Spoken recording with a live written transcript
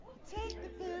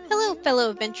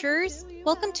fellow adventurers.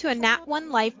 Welcome to a Nat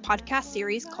One Life podcast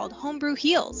series called Homebrew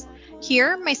Heals.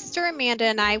 Here, my sister Amanda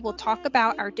and I will talk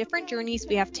about our different journeys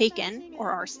we have taken, or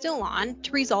are still on,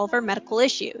 to resolve our medical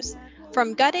issues.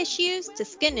 From gut issues to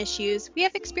skin issues, we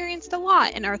have experienced a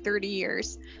lot in our 30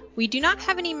 years. We do not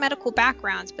have any medical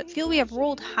backgrounds, but feel we have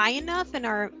rolled high enough in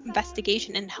our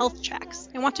investigation and health checks,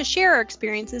 and want to share our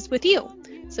experiences with you.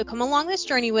 So come along this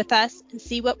journey with us and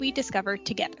see what we discover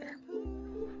together.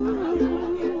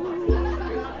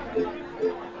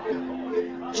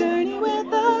 Journey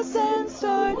with us and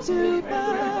start to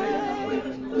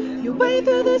find your way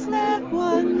through this Nat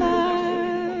One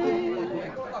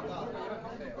life.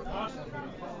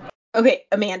 Okay,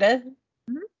 Amanda.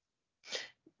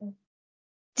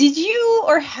 Did you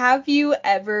or have you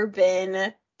ever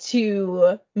been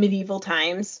to medieval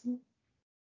times?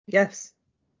 Yes.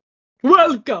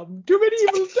 Welcome to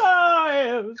medieval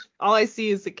times. All I see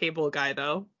is the cable guy,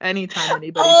 though. Anytime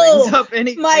anybody brings up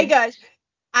anything. My gosh.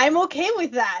 I'm okay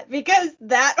with that because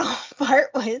that part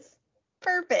was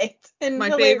perfect and my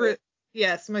hilarious.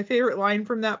 favorite line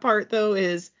from that part, though,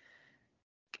 is,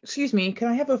 excuse me, can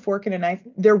I have a fork and a knife?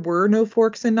 There were no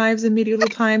forks and knives in medieval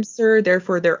times, sir.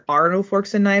 Therefore, there are no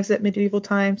forks and knives at medieval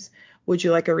times. Would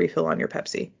you like a refill on your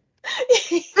Pepsi?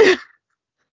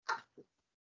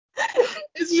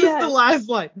 It's just the last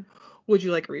line. Would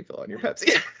you like a refill on your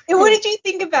Pepsi? And what did you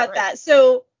think about that?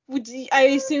 So I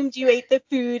assumed you ate the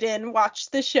food and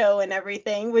watched the show and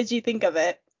everything. What did you think of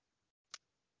it?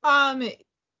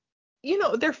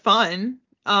 They're fun.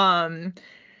 I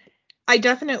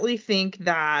definitely think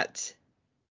that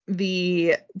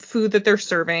the food that they're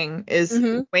serving is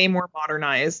way more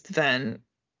modernized than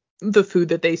the food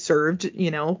that they served,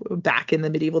 back in the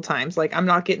medieval times. Like, I'm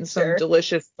not getting some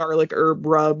delicious garlic herb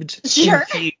rubbed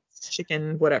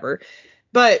chicken, whatever.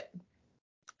 But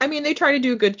I mean, they try to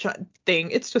do a good thing.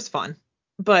 It's just fun.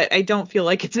 But I don't feel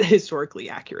like it's historically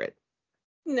accurate.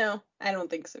 No, I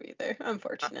don't think so either,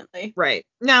 unfortunately. Right.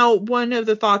 Now, one of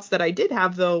the thoughts that I did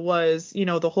have, though, was,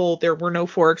 the whole there were no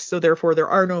forks, so therefore there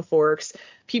are no forks.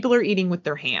 People are eating with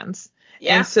their hands.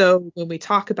 Yeah. And so when we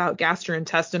talk about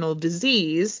gastrointestinal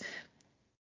disease,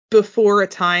 before a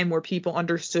time where people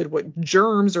understood what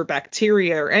germs or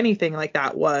bacteria or anything like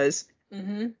that was,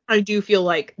 I do feel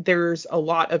like there's a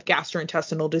lot of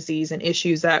gastrointestinal disease and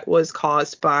issues that was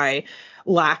caused by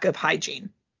lack of hygiene.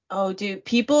 Oh, dude,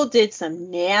 people did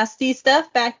some nasty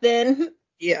stuff back then.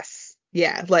 Yes.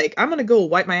 Yeah, like, I'm going to go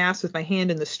wipe my ass with my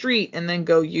hand in the street and then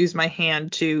go use my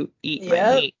hand to eat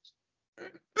my meat.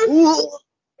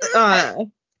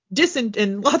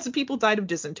 And lots of people died of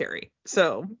dysentery.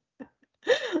 So,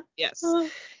 yes.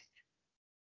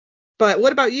 But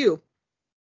what about you?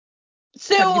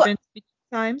 So, have you been to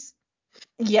medieval times?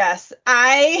 Yes,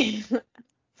 I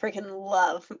freaking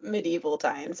love medieval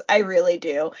times. I really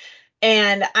do.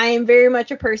 And I am very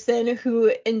much a person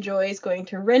who enjoys going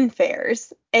to Ren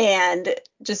fairs and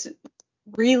just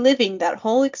reliving that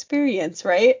whole experience,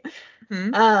 right?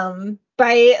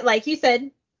 Like you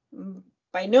said,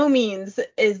 by no means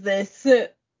is this in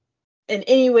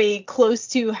any way close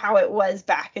to how it was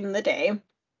back in the day.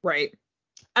 Right.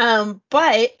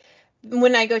 But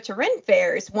when I go to Ren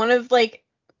fairs, one of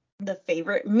the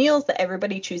favorite meals that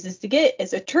everybody chooses to get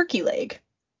is a turkey leg.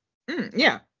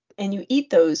 Yeah. And you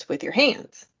eat those with your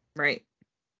hands. Right.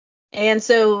 And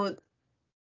so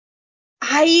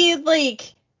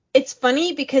it's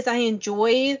funny because I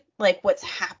enjoy what's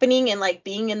happening and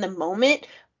being in the moment,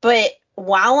 but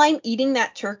while I'm eating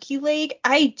that turkey leg,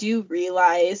 I do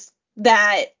realize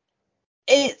that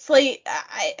it's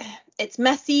it's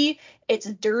messy, it's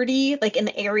dirty, in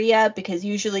the area, because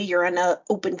usually you're in an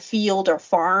open field or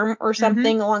farm or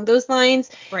something along those lines.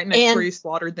 Right next to where you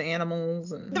slaughtered the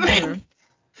animals. And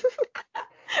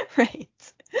Right.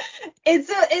 And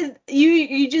so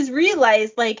you just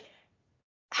realize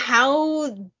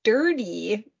how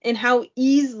dirty and how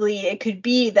easily it could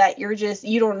be that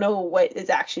you don't know what is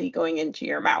actually going into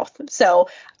your mouth. So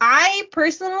I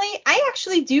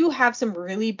actually do have some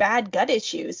really bad gut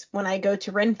issues when I go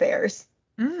to Ren fairs.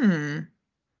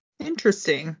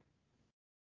 Interesting.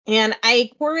 And I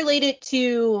correlate it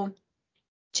to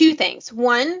two things.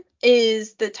 One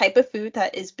is the type of food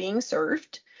that is being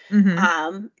served.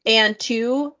 And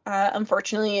two,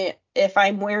 unfortunately, if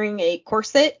I'm wearing a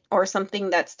corset or something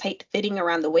that's tight fitting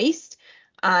around the waist,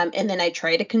 and then I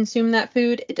try to consume that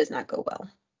food, it does not go well.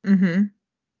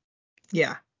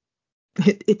 Yeah.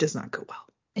 It does not go well.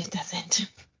 It doesn't.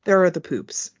 There are the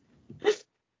poops.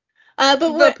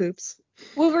 But poops.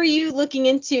 What were you looking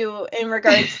into in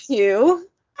regards to?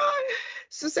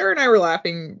 So Sarah and I were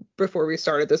laughing before we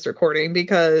started this recording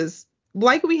because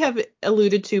like we have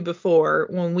alluded to before,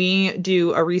 when we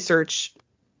do a research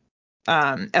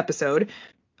episode,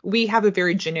 we have a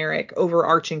very generic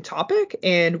overarching topic,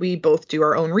 and we both do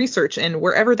our own research, and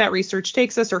wherever that research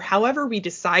takes us or however we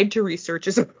decide to research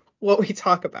is what we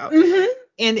talk about. Mm-hmm.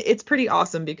 And it's pretty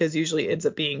awesome because usually it ends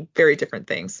up being very different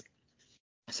things.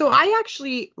 So I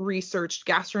actually researched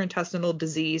gastrointestinal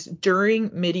disease during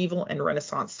medieval and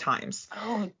Renaissance times.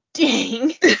 Oh,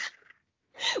 dang.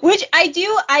 Which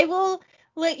I will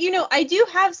let you know, I do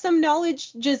have some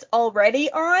knowledge just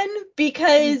already on,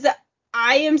 because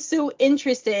I am so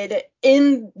interested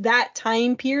in that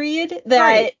time period that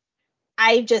Right.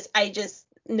 I just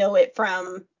know it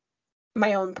from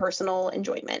my own personal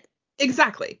enjoyment.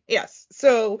 Exactly. Yes.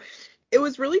 So it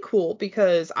was really cool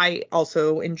because I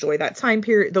also enjoy that time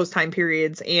period, those time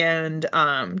periods, and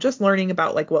just learning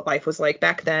about like what life was like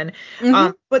back then.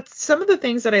 Mm-hmm. But some of the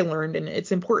things that I learned, and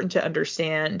it's important to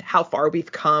understand how far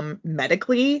we've come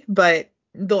medically, but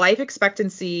the life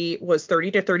expectancy was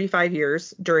 30 to 35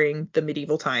 years during the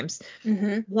medieval times.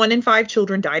 Mm-hmm. 1 in 5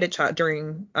 children died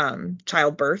during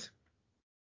childbirth.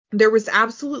 There was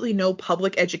absolutely no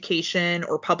public education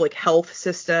or public health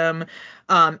system,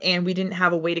 and we didn't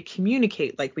have a way to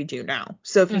communicate like we do now.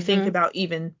 So if you think Mm-hmm. about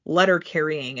even letter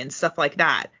carrying and stuff like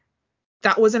that,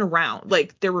 that wasn't around.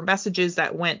 Like there were messages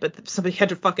that went, but somebody had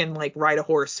to fucking like ride a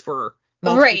horse for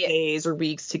multiple Right. days or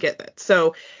weeks to get it.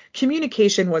 So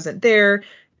communication wasn't there.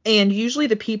 And usually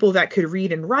the people that could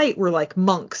read and write were like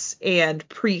monks and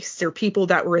priests or people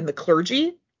that were in the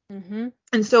clergy. Mm-hmm.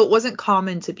 And so it wasn't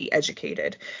common to be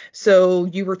educated. So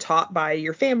you were taught by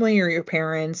your family or your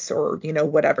parents or,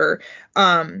 whatever.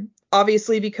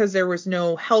 Obviously, because there was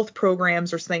no health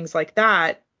programs or things like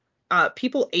that,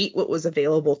 people ate what was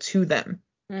available to them.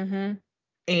 Mm-hmm.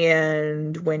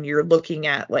 And when you're looking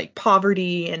at like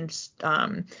poverty and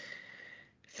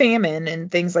famine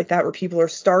and things like that, where people are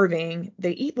starving,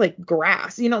 they eat like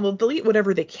grass. They'll eat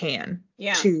whatever they can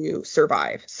Yeah. to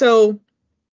survive. So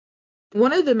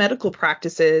one of the medical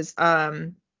practices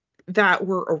that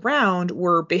were around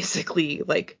were basically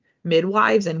like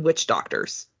midwives and witch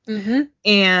doctors. Mm-hmm.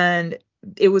 And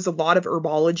it was a lot of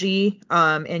herbology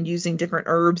and using different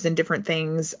herbs and different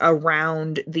things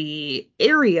around the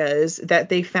areas that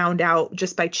they found out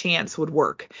just by chance would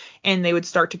work. And they would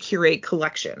start to curate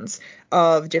collections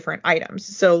of different items.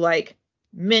 So like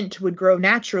mint would grow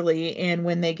naturally, and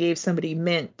when they gave somebody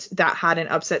mint that had an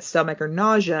upset stomach or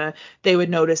nausea, they would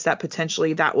notice that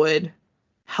potentially that would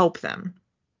help them.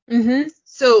 Mm-hmm.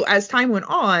 So as time went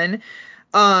on,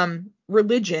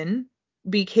 religion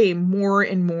became more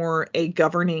and more a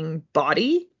governing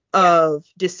body Yeah. of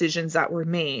decisions that were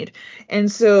made.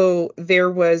 And so there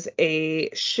was a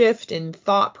shift in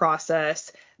thought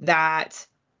process that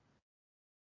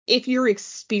if you're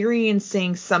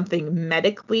experiencing something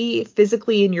medically,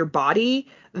 physically in your body,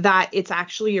 that it's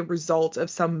actually a result of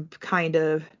some kind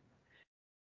of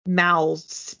mal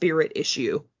spirit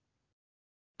issue.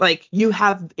 Like you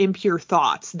have impure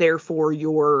thoughts, therefore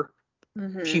you're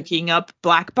Mm-hmm. puking up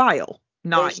black bile,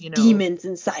 There's not. demons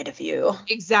inside of you.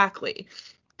 Exactly.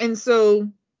 And so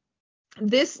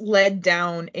this led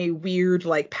down a weird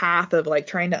like path of like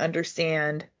trying to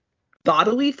understand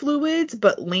bodily fluids,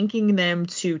 but linking them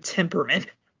to temperament.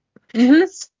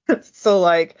 Mm-hmm. So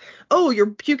like, oh,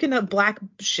 you're puking up black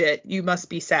shit, you must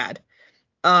be sad.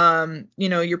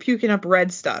 You're puking up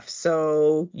red stuff,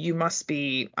 so you must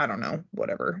be, I don't know,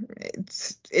 whatever.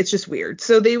 It's just weird.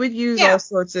 So they would use all Yeah.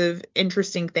 sorts of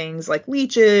interesting things like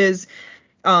leeches,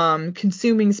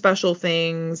 consuming special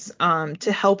things,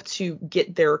 to help to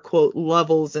get their quote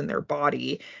levels in their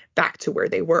body back to where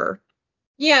they were.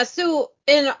 Yeah, so,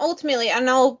 and ultimately, and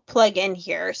I'll plug in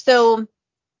here. So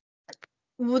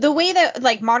the way that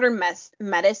like modern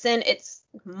medicine, it's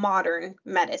modern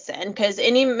medicine, because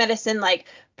any medicine like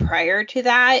prior to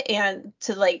that and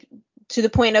to like to the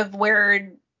point of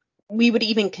where we would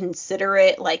even consider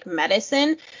it like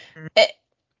medicine, it,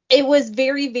 it was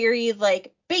very, very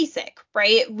like basic,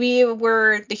 right?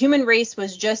 The human race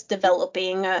was just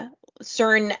developing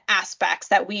certain aspects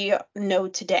that we know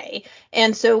today.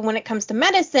 And so when it comes to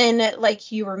medicine,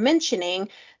 like you were mentioning,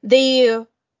 they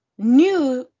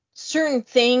knew certain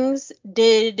things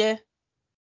did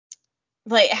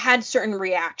like had certain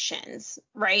reactions,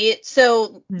 right?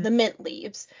 So Mhm. the mint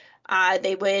leaves,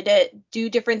 they would do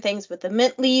different things with the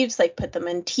mint leaves, like put them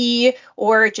in tea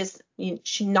or just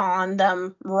gnaw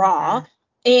them raw. Mhm.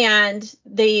 And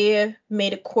they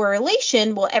made a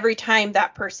correlation. Well, every time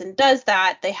that person does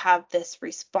that, they have this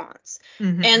response.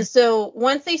 And Mhm. so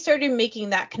once they started making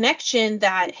that connection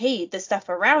that, hey, the stuff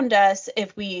around us,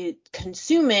 if we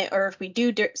consume it or if we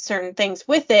do certain things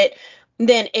with it,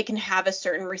 then it can have a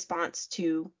certain response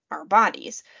to our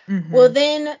bodies. Mm-hmm. Well,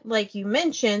 then, like you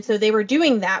mentioned, so they were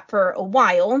doing that for a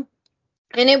while,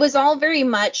 and it was all very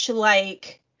much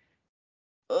like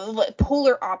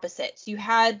polar opposites. You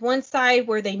had one side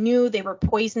where they knew they were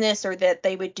poisonous or that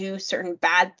they would do certain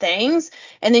bad things,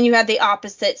 and then you had the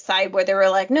opposite side where they were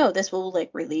like, no, this will like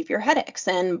relieve your headaches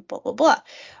and blah blah blah,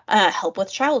 help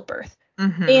with childbirth.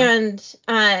 Mm-hmm.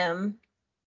 And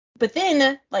but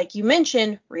then, like you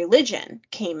mentioned, religion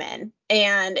came in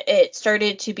and it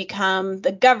started to become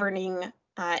the governing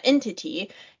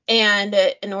entity. And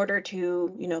in order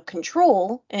to,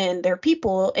 control their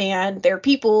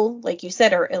people, like you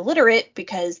said, are illiterate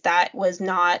because that was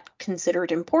not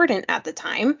considered important at the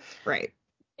time. Right.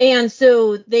 And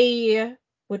so they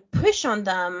would push on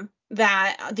them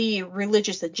that the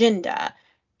religious agenda.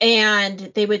 And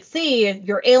they would say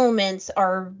your ailments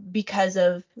are because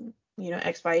of,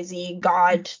 XYZ,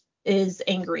 God is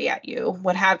angry at you,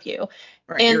 what have you.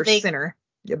 Right. And You're a sinner.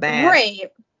 You're bad.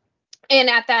 right. And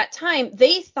at that time,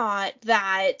 they thought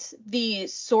that the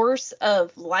source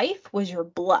of life was your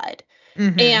blood.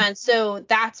 Mm-hmm. And so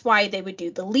that's why they would do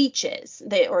the leeches,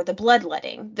 or the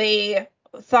bloodletting. They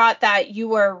thought that you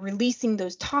were releasing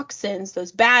those toxins,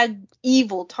 those bad,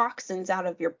 evil toxins out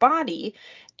of your body.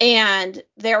 And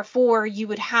therefore you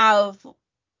would have,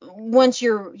 once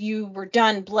you were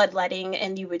done bloodletting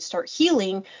and you would start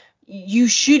healing, you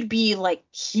should be like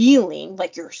healing,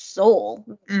 like your soul.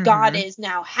 God Mm-hmm. is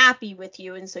now happy with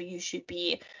you, and so you should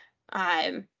be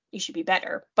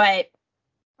better. But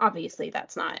obviously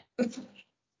that's not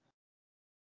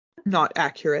Not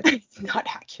accurate. not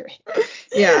accurate.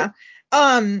 Yeah.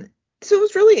 So it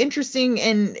was really interesting,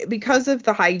 and because of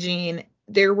the hygiene,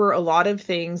 there were a lot of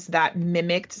things that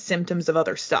mimicked symptoms of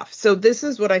other stuff. So this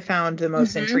is what I found the most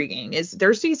Mm-hmm. intriguing is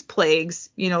there's these plagues,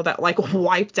 that like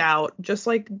wiped out just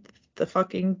like the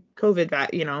fucking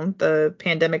the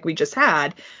pandemic we just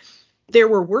had. There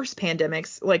were worse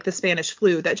pandemics like the Spanish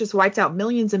flu that just wiped out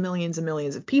millions and millions and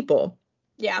millions of people.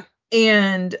 Yeah.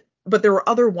 But there were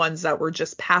other ones that were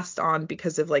just passed on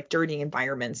because of like dirty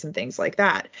environments and things like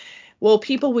that. Well,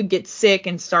 people would get sick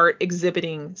and start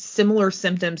exhibiting similar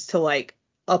symptoms to like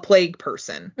a plague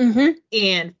person, Mm-hmm.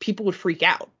 and people would freak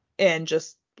out and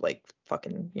just like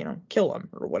fucking, kill them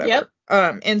or Yep.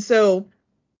 whatever. And so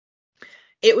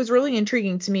it was really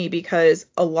intriguing to me because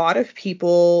a lot of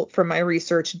people from my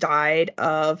research died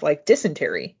of like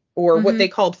dysentery or what Mm-hmm. they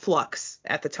called flux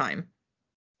at the time.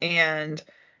 And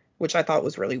which I thought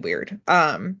was really weird.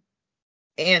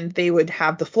 And they would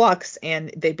have the flux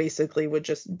and they basically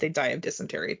they die of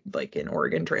dysentery, like in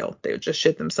Oregon Trail. They would just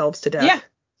shit themselves to Yeah. death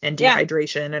and Yeah.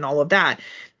 dehydration and all of that.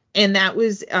 And that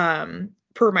was per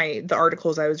the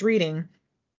articles I was reading,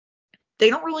 they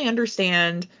don't really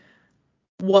understand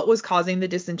what was causing the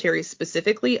dysentery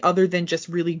specifically, other than just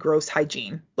really gross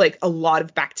hygiene, like a lot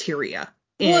of bacteria.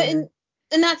 Well,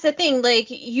 and that's the thing. Like,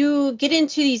 you get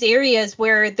into these areas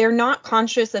where they're not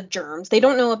conscious of germs. They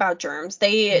don't know about germs.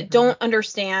 They Mhm. don't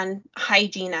understand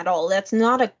hygiene at all. That's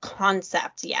not a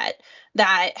concept yet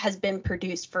that has been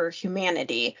produced for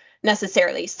humanity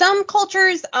necessarily. Some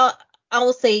cultures,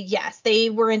 I'll say yes, they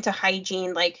were into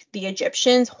hygiene, like the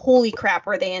Egyptians. Holy crap,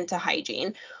 were they into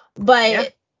hygiene? Yeah.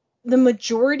 But the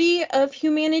majority of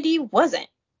humanity wasn't.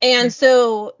 And Mm.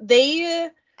 so they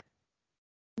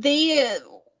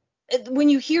when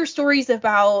you hear stories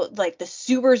about like the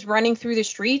sewers running through the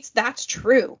streets, that's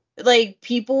true. Like,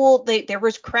 people, there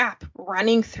was crap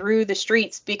running through the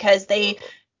streets because they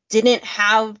didn't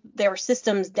have their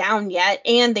systems down yet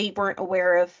and they weren't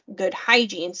aware of good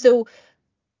hygiene. So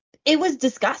it was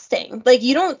disgusting. Like,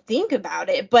 you don't think about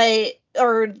it, but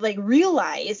or like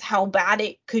realize how bad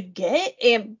it could get.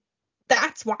 And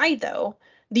that's why, though,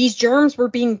 these germs were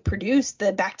being produced,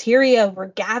 the bacteria were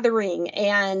gathering,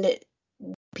 and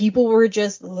people were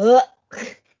just ugh.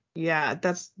 Yeah,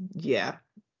 is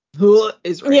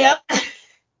right. Yep.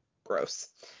 Gross.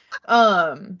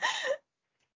 Um,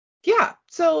 yeah.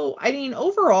 So, I mean,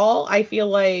 overall, I feel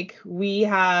like we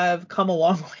have come a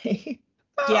long way.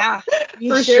 Yeah, we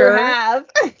For sure sure. have.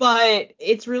 But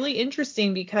it's really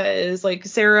interesting because like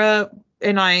Sarah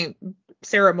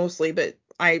mostly, but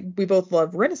we both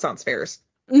love Renaissance fairs.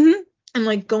 Mm-hmm. And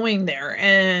like going there.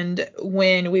 And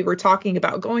when we were talking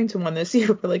about going to one this year,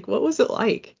 we're like, what was it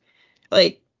like?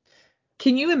 Like,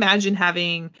 can you imagine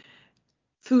having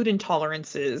food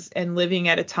intolerances and living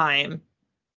at a time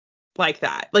like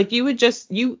that? Like you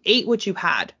ate what you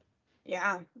had.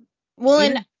 Yeah. Well, You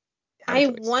and didn't have a I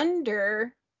choice.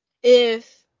 wonder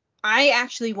if I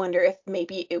actually wonder if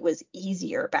maybe it was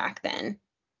easier back then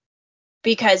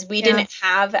because we Yeah. didn't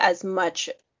have as much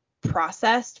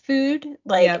processed food.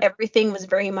 Like everything was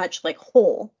very much like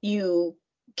whole. You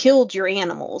killed your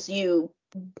animals. You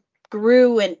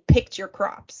grew and picked your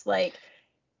crops. Like,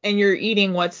 and you're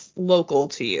eating what's local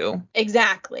to you.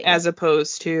 Exactly. As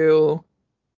opposed to,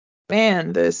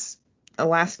 man, this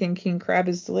Alaskan king crab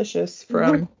is delicious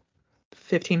from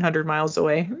 1,500 miles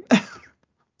away.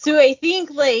 So I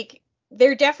think like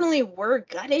there definitely were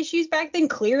gut issues back then,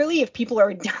 clearly, if people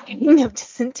are dying of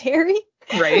dysentery.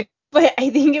 Right. But I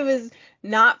think it was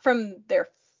not from their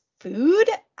food.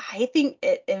 I think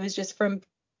it was just from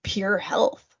pure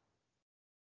health.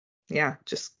 Yeah,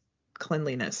 just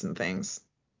cleanliness and things.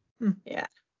 Yeah.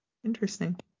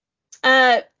 Interesting.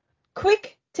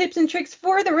 Quick tips and tricks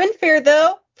for the Ren Fair,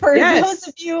 though, for those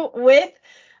of you with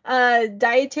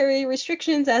dietary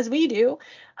restrictions as we do.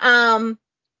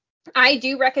 I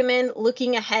do recommend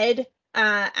looking ahead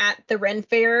at the Ren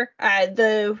Fair.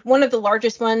 One of the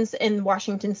largest ones in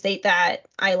Washington State that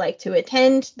I like to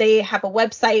attend. They have a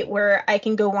website where I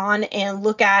can go on and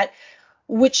look at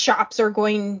which shops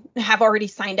have already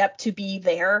signed up to be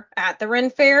there at the Ren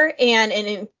Fair, and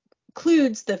it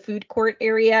includes the food court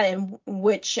area and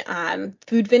which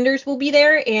food vendors will be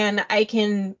there, and I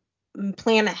can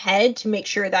plan ahead to make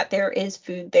sure that there is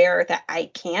food there that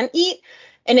I can eat.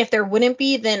 And if there wouldn't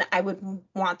be, then I would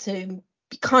want to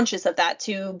be conscious of that,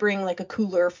 to bring like a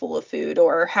cooler full of food,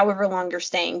 or however long you're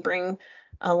staying, bring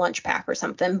a lunch pack or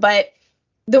something. But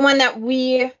the one that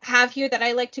we have here that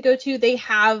I like to go to, they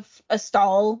have a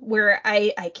stall where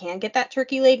I can get that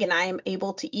turkey leg and I am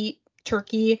able to eat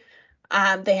turkey.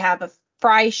 They have a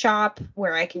fry shop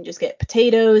where I can just get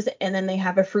potatoes, and then they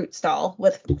have a fruit stall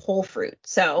with whole fruit.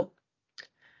 So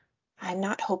I'm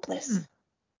not hopeless.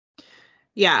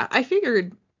 Yeah, I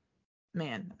figured,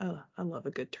 man, I love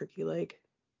a good turkey leg.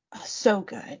 Oh, so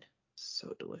good.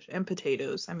 So delicious. And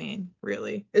potatoes. I mean,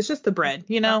 really. It's just the bread,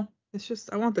 you know? It's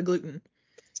just, I want the gluten.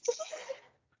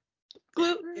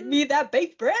 Gluten. Need that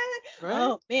baked bread. Right?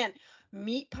 Oh, man.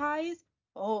 Meat pies.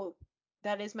 Oh,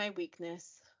 that is my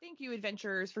weakness. Thank you,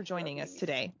 adventurers, for joining us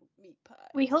today. Meat pie.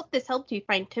 We hope this helped you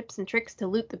find tips and tricks to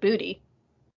loot the booty.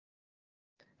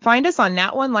 Find us on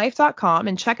nat1life.com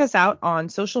and check us out on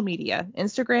social media,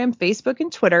 Instagram, Facebook,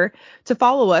 and Twitter, to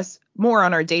follow us more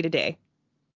on our day-to-day.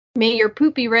 May your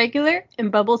poop be regular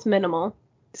and bubbles minimal.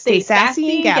 Stay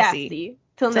sassy and gassy.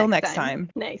 Till next time.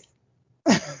 Nice.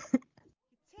 Take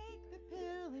the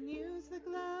pill and use the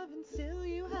glove, and still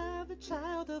you have a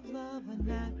child of love. A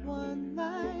nat one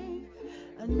life,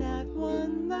 a nat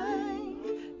one life.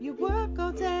 You work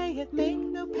all day and make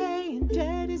no pay, and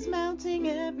debt is mounting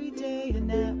every day. A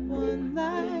nat one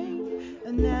life,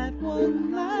 a nat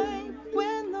one life.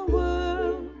 When the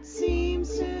world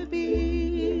seems to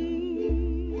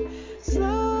be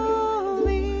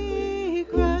slowly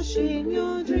crushing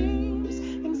your dreams,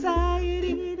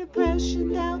 anxiety,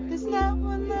 depression, doubt, this nat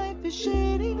one life is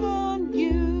shitting on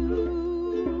you.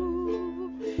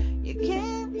 You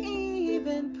can't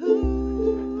even poop.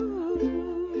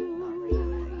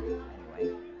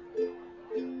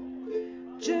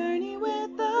 Journey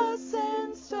with us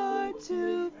and start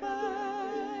to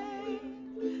find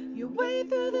your way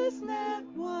through this nat